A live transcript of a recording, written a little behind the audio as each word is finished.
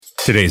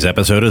Today's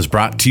episode is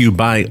brought to you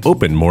by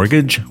Open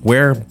Mortgage,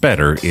 where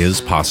better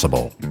is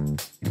possible.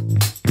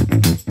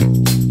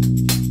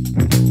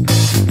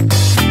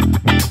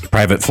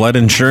 Private flood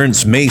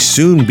insurance may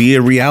soon be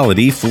a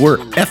reality for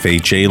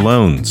FHA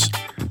loans.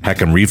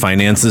 HECM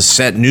refinances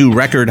set new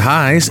record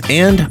highs,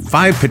 and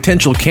 5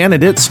 potential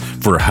candidates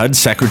for HUD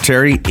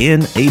secretary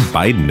in a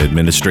Biden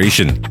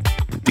administration.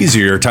 These are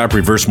your top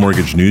reverse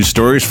mortgage news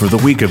stories for the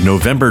week of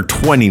November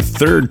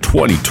 23rd,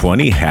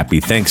 2020. Happy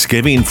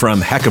Thanksgiving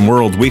from HECM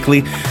World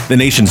Weekly, the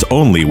nation's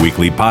only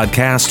weekly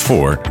podcast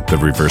for the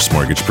reverse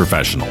mortgage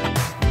professional.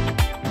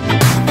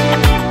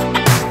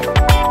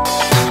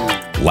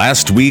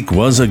 Last week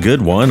was a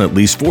good one, at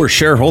least for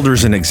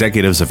shareholders and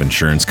executives of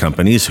insurance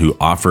companies who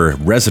offer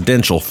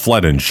residential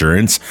flood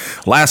insurance.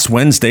 Last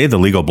Wednesday, the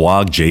legal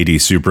blog JD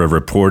Supra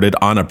reported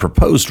on a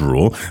proposed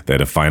rule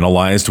that, if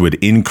finalized,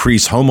 would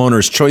increase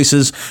homeowners'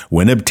 choices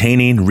when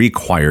obtaining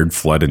required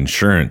flood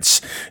insurance.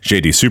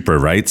 JD Supra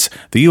writes,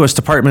 the U.S.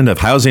 Department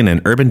of Housing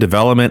and Urban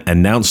Development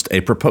announced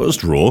a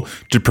proposed rule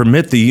to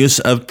permit the use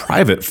of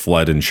private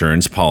flood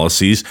insurance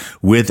policies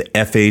with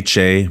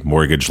FHA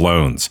mortgage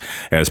loans.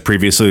 As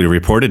previously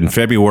reported in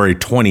February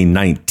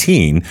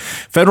 2019,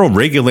 federal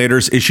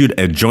regulators issued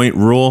a joint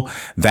rule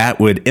that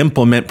would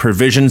implement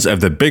provisions of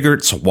the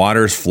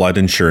Biggert-Waters Flood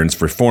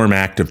Insurance Reform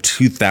Act of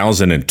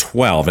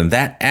 2012, and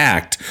that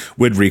act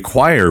would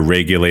require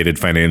regulated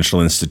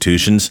financial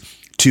institutions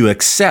to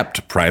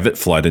accept private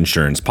flood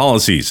insurance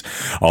policies.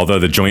 Although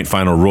the joint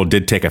final rule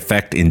did take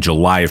effect in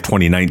July of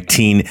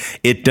 2019,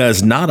 it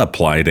does not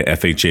apply to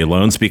FHA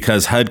loans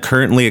because HUD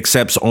currently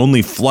accepts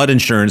only flood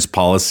insurance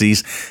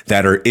policies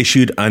that are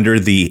issued under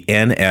the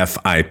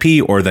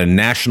NFIP, or the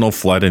National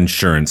Flood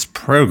Insurance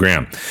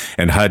Program.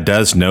 And HUD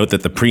does note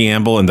that the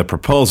preamble in the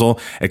proposal,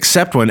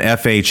 except when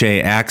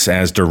FHA acts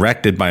as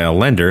directed by a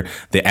lender,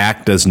 the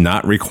act does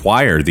not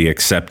require the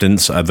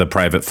acceptance of the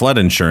private flood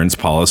insurance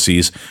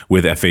policies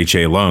with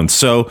FHA loans.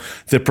 So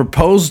the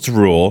proposed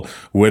rule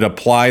would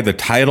apply the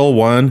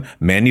Title I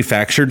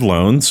manufactured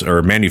loans,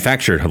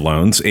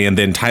 and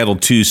then Title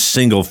II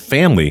single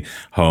family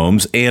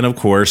homes, and of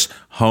course,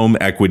 home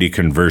equity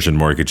conversion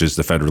mortgages,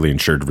 the federally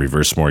insured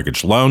reverse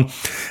mortgage loan.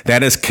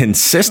 That is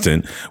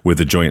consistent with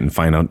the joint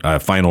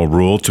and final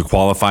rule to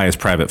qualify as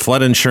private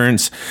flood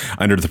insurance.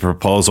 Under the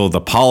proposal, the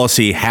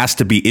policy has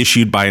to be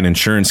issued by an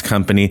insurance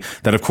company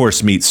that, of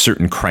course, meets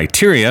certain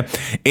criteria,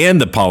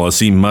 and the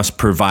policy must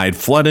provide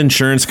flood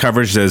insurance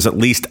coverage that is at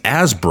least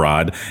as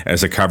broad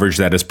as the coverage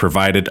that is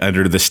provided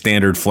under the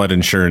standard flood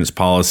insurance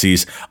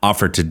policies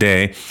offered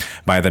today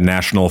by the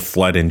National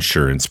Flood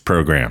Insurance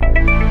Program.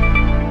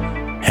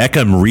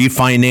 HECM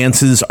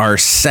refinances are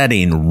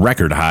setting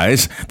record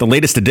highs. The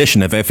latest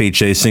edition of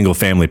FHA Single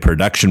Family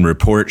Production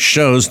Report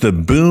shows the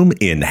boom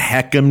in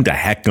HECM to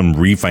HECM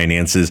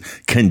refinances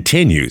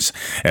continues,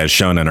 as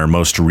shown in our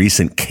most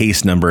recent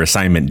case number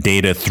assignment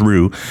data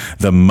through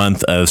the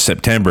month of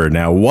September.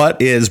 Now,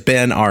 what has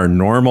been our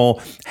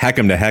normal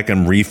HECM to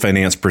HECM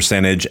refinance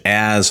percentage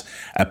as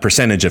a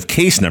percentage of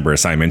case number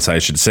assignments, I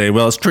should say?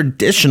 Well, it's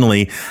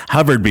traditionally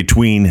hovered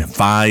between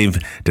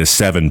 5 to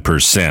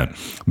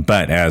 7%.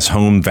 But as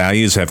home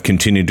values have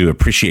continued to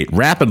appreciate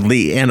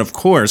rapidly, and of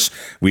course,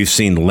 we've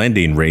seen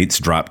lending rates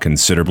drop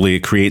considerably,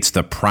 it creates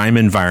the prime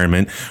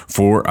environment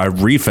for a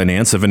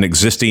refinance of an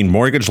existing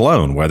mortgage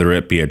loan, whether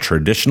it be a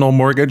traditional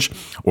mortgage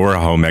or a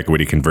home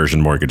equity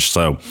conversion mortgage.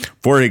 So,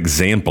 for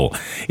example,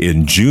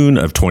 in June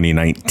of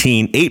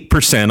 2019,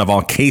 8% of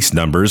all case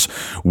numbers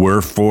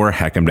were for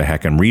HECM to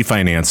HECM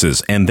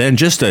refinances. And then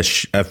just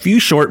a few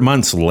short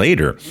months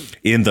later,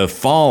 in the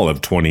fall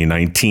of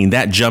 2019,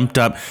 that jumped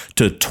up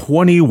to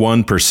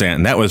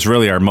 21%. And that was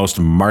really our most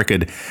marked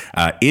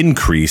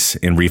increase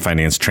in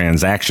refinance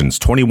transactions.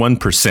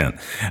 21%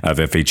 of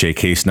FHA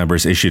case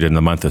numbers issued in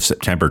the month of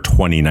September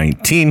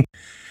 2019.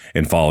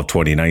 In fall of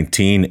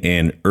 2019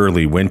 and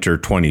early winter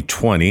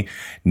 2020,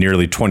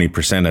 nearly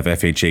 20% of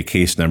FHA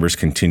case numbers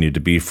continued to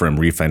be from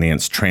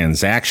refinance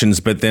transactions,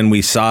 but then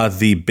we saw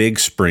the big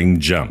spring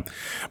jump.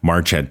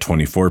 March had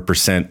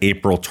 24%,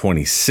 April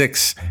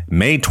 26%,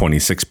 May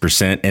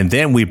 26%, and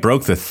then we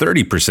broke the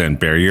 30%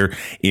 barrier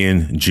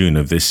in June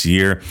of this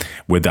year,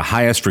 with the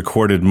highest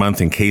recorded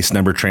month in case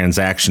number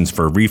transactions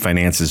for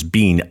refinances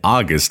being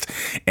August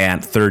at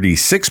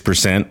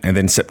 36%, and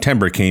then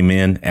September came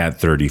in at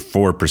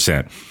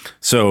 34%.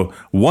 So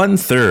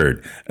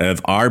 1/3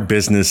 of our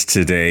business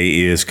today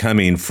is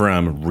coming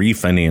from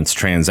refinance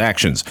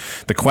transactions.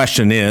 The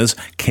question is,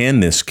 can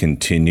this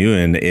continue?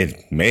 And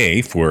it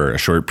may for a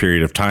short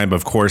period of time,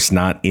 of course,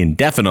 not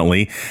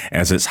indefinitely,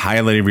 as it's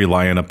highly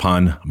reliant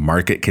upon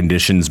market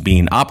conditions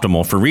being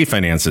optimal for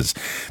refinances.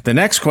 The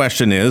next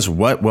question is,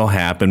 what will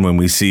happen when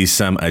we see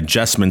some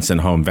adjustments in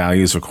home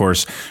values? Of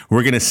course,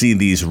 we're going to see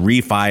these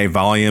refi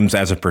volumes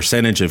as a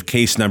percentage of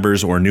case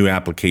numbers or new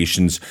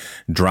applications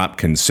drop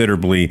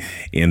considerably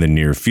in the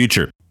near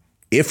future.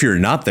 If you're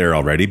not there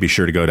already, be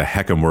sure to go to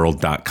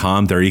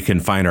heckhamworld.com. There you can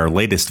find our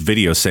latest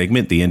video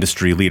segment, the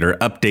Industry Leader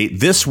Update.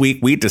 This week,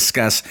 we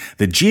discuss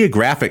the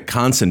geographic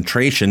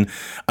concentration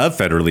of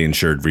federally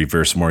insured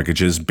reverse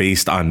mortgages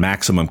based on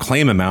maximum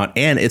claim amount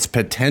and its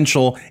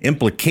potential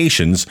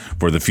implications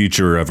for the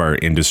future of our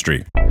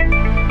industry.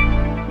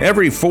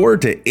 Every 4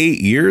 to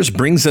 8 years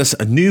brings us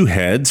new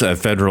heads of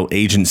federal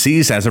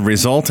agencies as a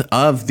result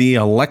of the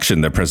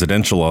election, the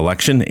presidential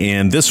election.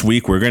 And this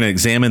week, we're going to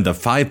examine the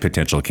 5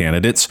 potential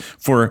candidates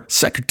for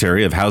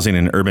Secretary of Housing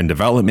and Urban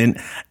Development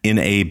in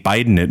a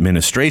Biden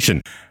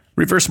administration.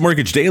 Reverse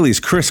Mortgage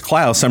Daily's Chris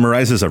Clow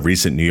summarizes a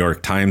recent New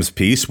York Times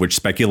piece which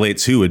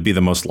speculates who would be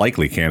the most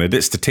likely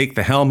candidates to take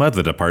the helm of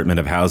the Department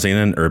of Housing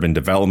and Urban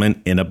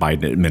Development in a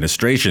Biden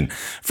administration.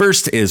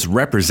 First is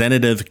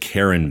Representative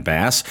Karen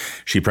Bass.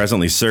 She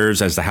presently serves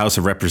as the House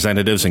of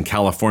Representatives in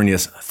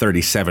California's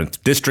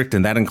 37th District,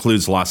 and that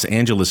includes Los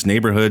Angeles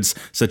neighborhoods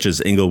such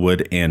as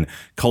Inglewood and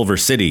Culver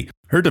City.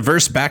 Her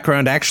diverse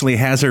background actually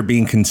has her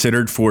being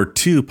considered for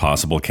 2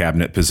 possible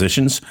cabinet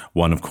positions,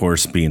 one, of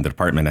course, being the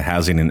Department of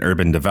Housing and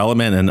Urban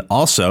Development, and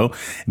also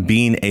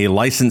being a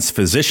licensed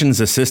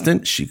physician's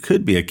assistant. She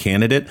could be a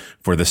candidate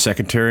for the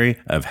Secretary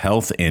of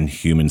Health and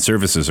Human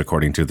Services,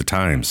 according to the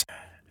Times.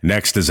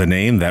 Next is a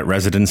name that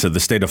residents of the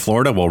state of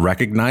Florida will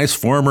recognize: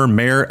 former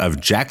mayor of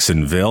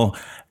Jacksonville,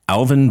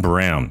 Alvin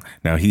Brown.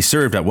 Now, he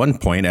served at one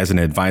point as an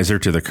advisor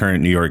to the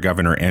current New York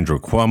Governor Andrew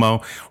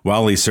Cuomo,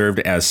 while he served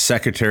as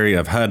Secretary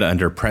of HUD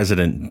under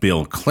President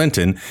Bill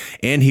Clinton,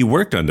 and he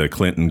worked on the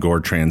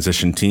Clinton-Gore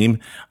transition team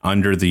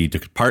under the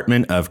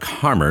Department of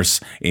Commerce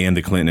and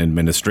the Clinton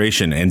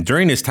administration. And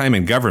during his time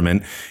in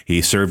government,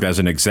 he served as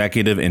an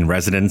executive in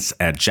residence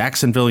at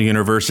Jacksonville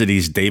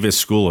University's Davis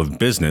School of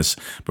Business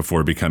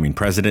before becoming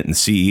president and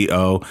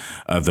CEO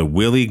of the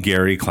Willie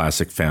Gary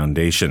Classic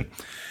Foundation.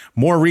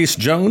 Maurice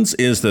Jones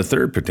is the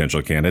 3rd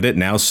potential candidate,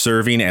 now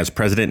serving as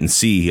president and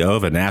CEO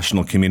of a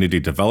national community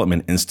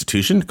development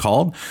institution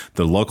called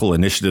the Local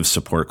Initiative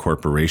Support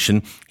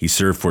Corporation. He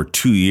served for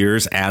 2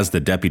 years as the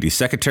Deputy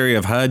Secretary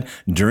of HUD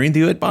during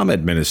the Obama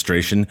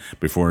administration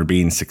before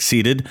being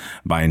succeeded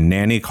by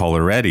Nancy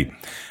Colleretti.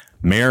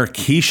 Mayor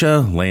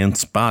Keisha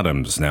Lance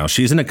Bottoms. Now,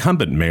 she's an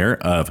incumbent mayor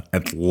of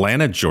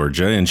Atlanta,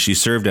 Georgia, and she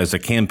served as a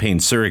campaign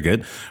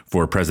surrogate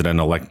for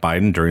President-elect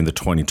Biden during the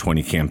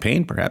 2020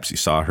 campaign. Perhaps you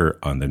saw her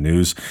on the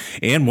news,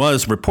 and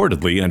was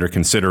reportedly under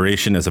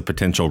consideration as a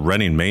potential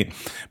running mate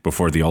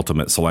before the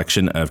ultimate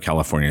selection of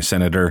California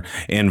Senator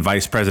and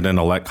Vice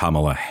President-elect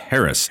Kamala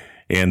Harris.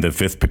 And the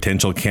 5th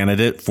potential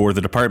candidate for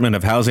the Department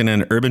of Housing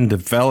and Urban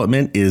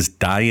Development is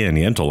Diane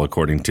Yentel,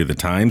 according to the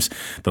Times,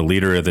 the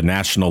leader of the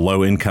National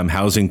Low-Income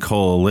Housing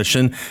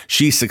Coalition.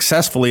 She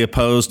successfully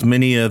opposed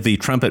many of the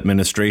Trump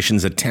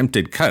administration's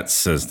attempted cuts,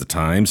 says the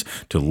Times,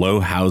 to low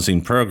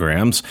housing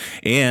programs.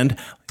 And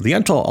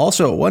Yentel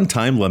also at one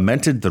time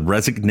lamented the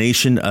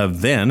resignation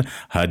of then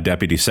HUD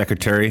Deputy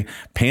Secretary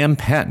Pam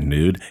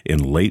Patenude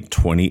in late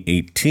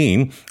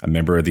 2018, a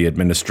member of the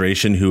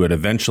administration who would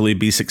eventually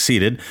be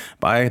succeeded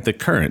by the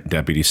current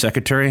Deputy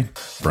Secretary,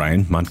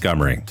 Brian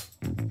Montgomery.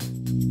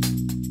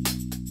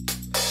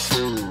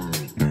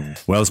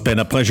 Well, it's been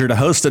a pleasure to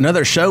host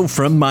another show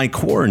from my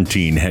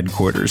quarantine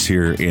headquarters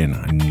here in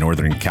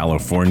Northern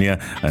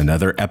California.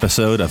 Another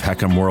episode of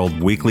Heckham World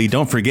Weekly.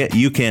 Don't forget,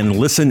 you can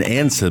listen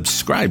and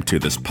subscribe to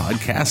this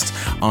podcast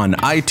on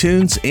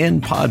iTunes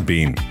and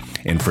Podbean.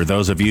 And for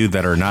those of you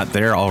that are not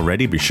there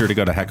already, be sure to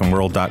go to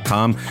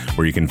heckhamworld.com,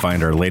 where you can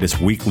find our latest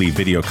weekly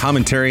video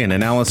commentary and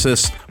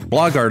analysis,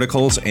 blog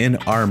articles,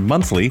 and our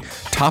monthly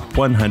Top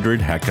 100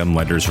 Heckham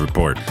Lenders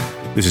Report.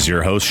 This is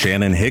your host,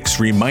 Shannon Hicks,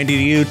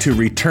 reminding you to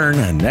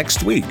return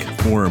next week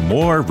for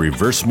more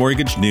reverse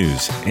mortgage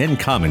news and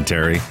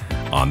commentary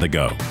on the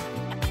go.